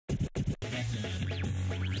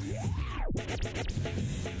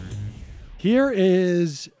Here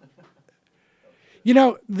is, you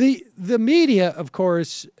know, the media, of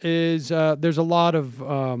course, is there's a lot of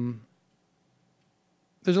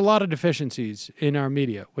deficiencies in our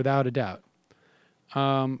media, without a doubt.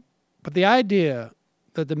 But the idea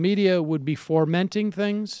that the media would be fomenting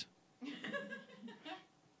things,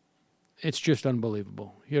 it's just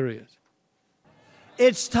unbelievable. Here he is.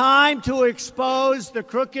 It's time to expose the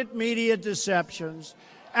crooked media deceptions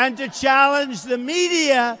and to challenge the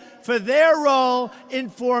media for their role in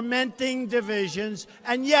fomenting divisions.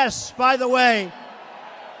 And yes, by the way,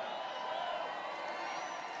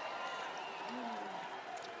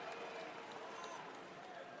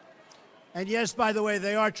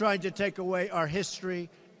 they are trying to take away our history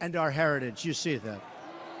and our heritage. You see that.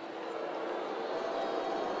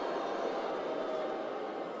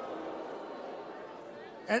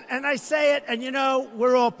 And I say it, and you know,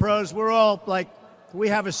 we're all pros. We're all like, we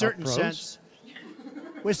have a certain sense.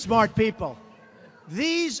 We're smart people.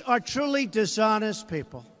 These are truly dishonest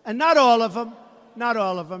people. And not all of them. Not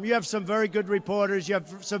all of them. You have some very good reporters. You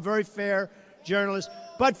have some very fair journalists.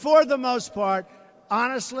 But for the most part,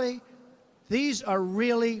 honestly, these are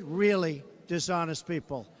really, really dishonest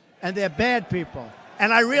people. And they're bad people.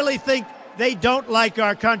 And I really think they don't like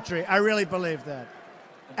our country. I really believe that.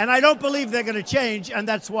 And I don't believe they're going to change, and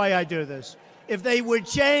that's why I do this. If they would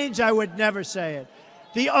change, I would never say it.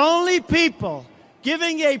 The only people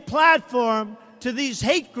giving a platform to these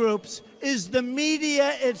hate groups is the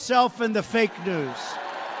media itself and the fake news.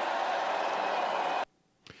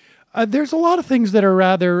 There's a lot of things that are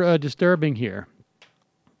rather disturbing here,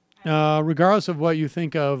 regardless of what you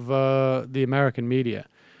think of the American media.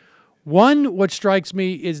 One, what strikes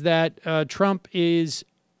me is that Trump is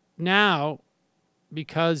now,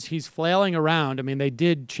 because he's flailing around. I mean, they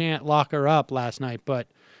did chant "lock her up" last night, but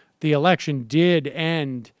the election did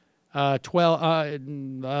end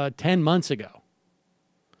 10 months ago.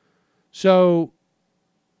 So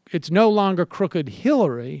it's no longer crooked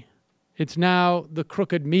Hillary. It's now the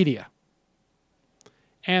crooked media.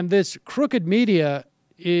 And this crooked media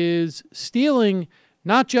is stealing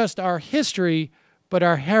not just our history, but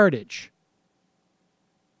our heritage.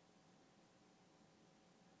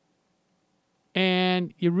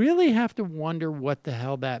 And you really have to wonder what the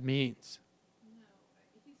hell that means.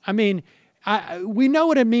 I mean, we know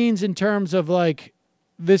what it means in terms of, like,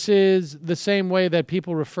 this is the same way that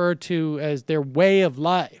people refer to as their way of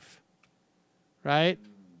life, right?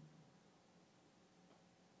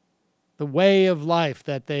 The way of life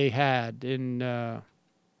that they had in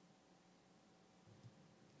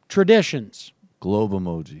traditions. Globe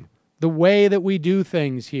emoji. The way that we do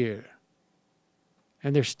things here.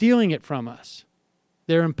 And they're stealing it from us.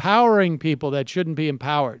 They're empowering people that shouldn't be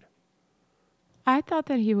empowered. I thought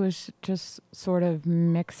that he was just sort of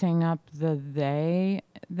mixing up the they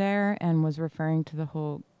there and was referring to the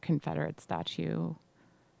whole Confederate statue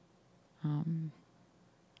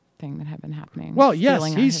thing that had been happening. Well,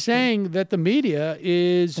 yes, he's saying that the media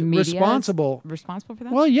is responsible. Responsible for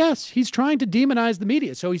that? Well, yes, he's trying to demonize the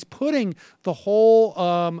media. So he's putting the whole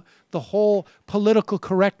political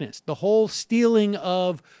correctness, the whole stealing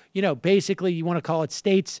of, you know, basically you want to call it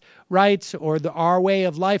states' rights or our way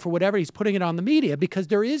of life or whatever. He's putting it on the media because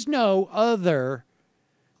there is no other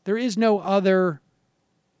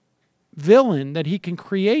villain that he can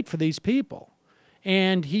create for these people.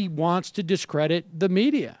 And he wants to discredit the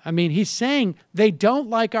media. I mean, he's saying they don't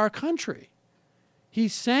like our country.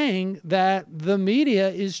 He's saying that the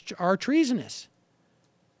media are treasonous.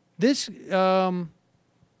 This, it's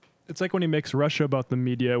like when he makes Russia about the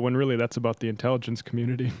media when really that's about the intelligence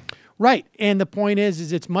community. Right. And the point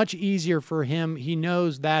is it's much easier for him. He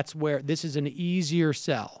knows that's where this is an easier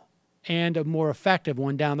sell and a more effective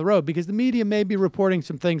one down the road because the media may be reporting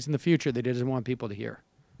some things in the future that he doesn't want people to hear.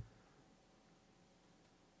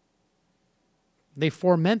 They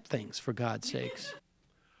foment things, for God's sakes.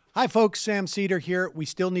 Hi, folks. Sam Seder here. We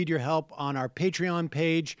still need your help on our Patreon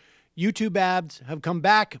page. YouTube ads have come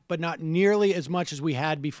back, but not nearly as much as we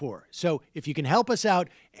had before. So if you can help us out,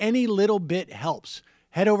 any little bit helps.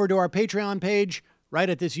 Head over to our Patreon page right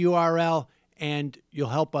at this URL, and you'll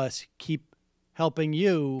help us keep helping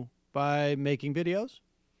you by making videos